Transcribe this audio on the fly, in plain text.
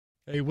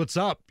Hey, what's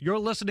up? You're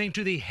listening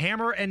to the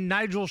Hammer and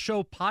Nigel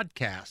Show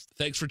podcast.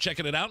 Thanks for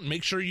checking it out, and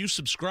make sure you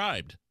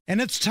subscribed.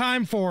 And it's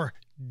time for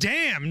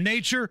Damn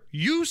Nature,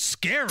 You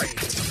Scary.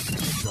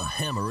 The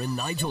Hammer and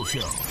Nigel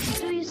Show.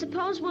 Do you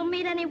suppose we'll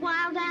meet any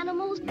wild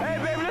animals? Hey,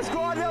 baby, let's go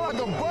out there like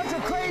a bunch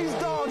of crazy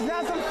dogs.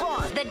 Have some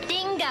fun. The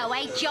dingo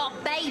ate your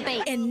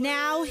baby. And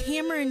now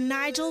Hammer and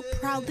Nigel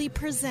proudly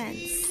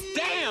presents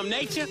Damn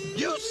Nature,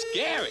 You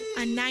Scary.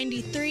 on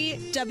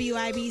 93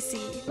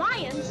 WIBC.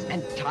 Lions?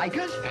 And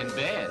tigers. And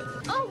bears.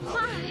 Oh,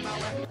 my.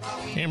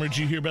 Hammer, did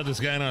you hear about this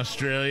guy in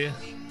Australia?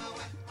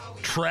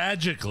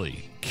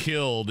 Tragically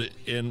killed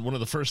in one of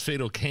the first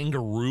fatal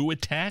kangaroo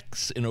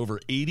attacks in over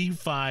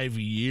 85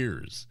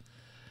 years.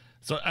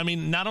 So, I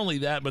mean, not only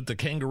that, but the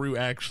kangaroo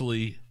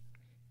actually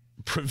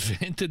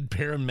prevented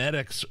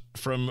paramedics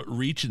from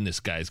reaching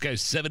this guy. This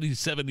guy's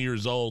 77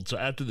 years old. So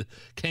after the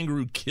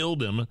kangaroo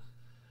killed him,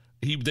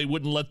 they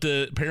wouldn't let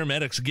the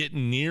paramedics get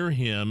near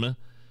him.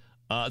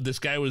 This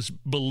guy was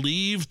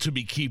believed to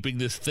be keeping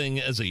this thing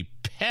as a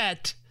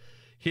pet.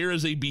 Here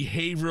is a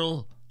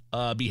behavioral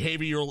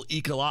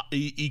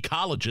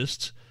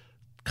ecologist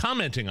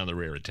commenting on the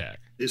rare attack.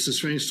 It's a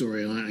strange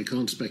story, and I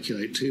can't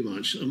speculate too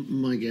much.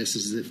 My guess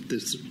is that if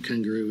this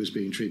kangaroo was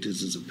being treated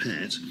as a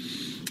pet,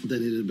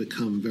 then it had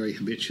become very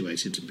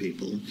habituated to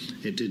people.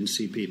 It didn't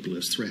see people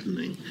as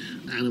threatening.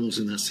 Animals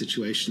in that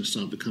situation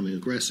start becoming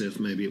aggressive.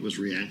 Maybe it was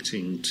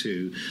reacting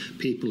to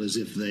people as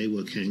if they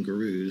were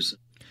kangaroos.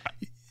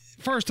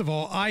 First of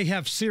all, I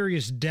have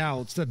serious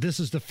doubts that this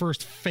is the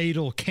first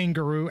fatal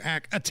kangaroo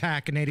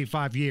attack in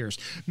 85 years.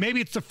 Maybe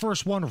it's the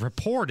first one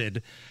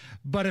reported,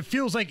 but it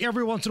feels like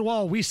every once in a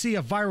while we see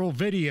a viral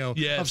video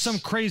of some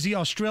crazy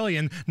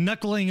Australian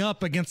knuckling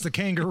up against the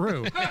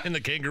kangaroo. And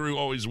the kangaroo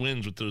always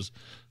wins with those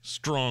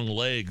strong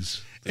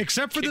legs.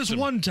 Except for this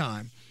one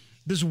time.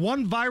 This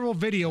one viral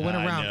video went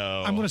around.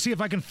 I'm going to see if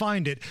I can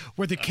find it,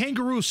 where the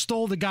kangaroo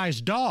stole the guy's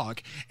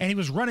dog and he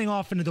was running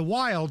off into the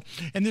wild.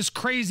 And this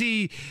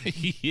crazy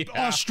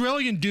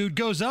Australian dude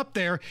goes up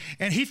there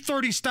and he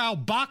 30 style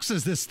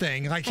boxes this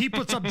thing. Like he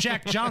puts up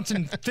Jack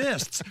Johnson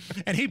fists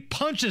and he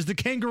punches the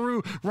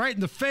kangaroo right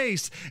in the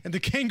face. And the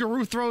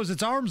kangaroo throws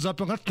its arms up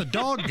and lets the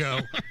dog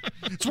go.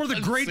 It's one of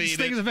the greatest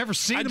things I've ever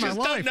seen in my life.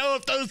 I just don't know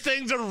if those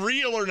things are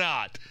real or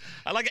not.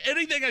 I like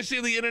anything I see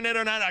on the internet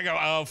or not, I go,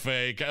 oh,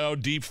 fake, oh,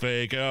 deep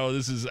fake, oh,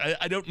 this is,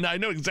 I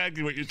know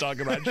exactly what you're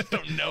talking about. I just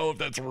don't know if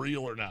that's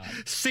real or not.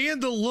 Seeing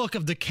the look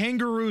of the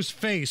kangaroo's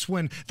face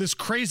when this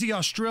crazy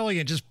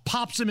Australian just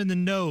pops him in the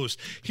nose,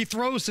 he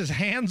throws his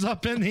hands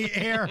up in the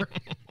air.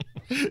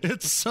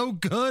 It's so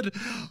good.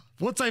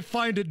 Once I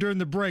find it during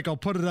the break, I'll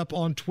put it up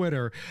on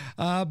Twitter.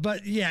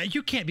 But yeah,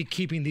 you can't be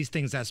keeping these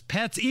things as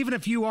pets, even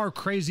if you are a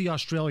crazy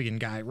Australian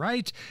guy,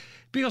 right?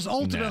 Because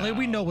ultimately,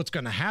 we know what's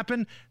going to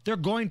happen. They're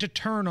going to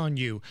turn on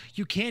you.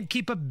 You can't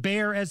keep a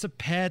bear as a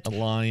pet. A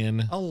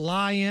lion,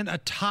 a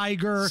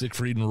tiger.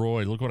 Siegfried and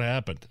Roy, look what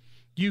happened.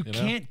 You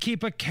can't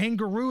keep a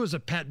kangaroo as a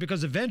pet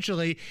because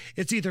eventually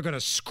it's either going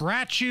to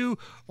scratch you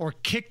or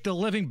kick the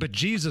living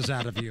bejesus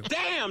out of you.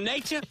 Damn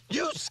Nature,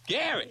 You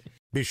Scary.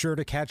 Be sure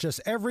to catch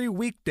us every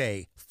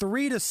weekday,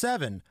 3 to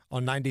 7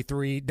 on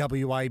 93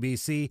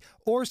 WIBC,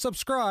 or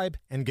subscribe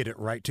and get it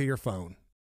right to your phone.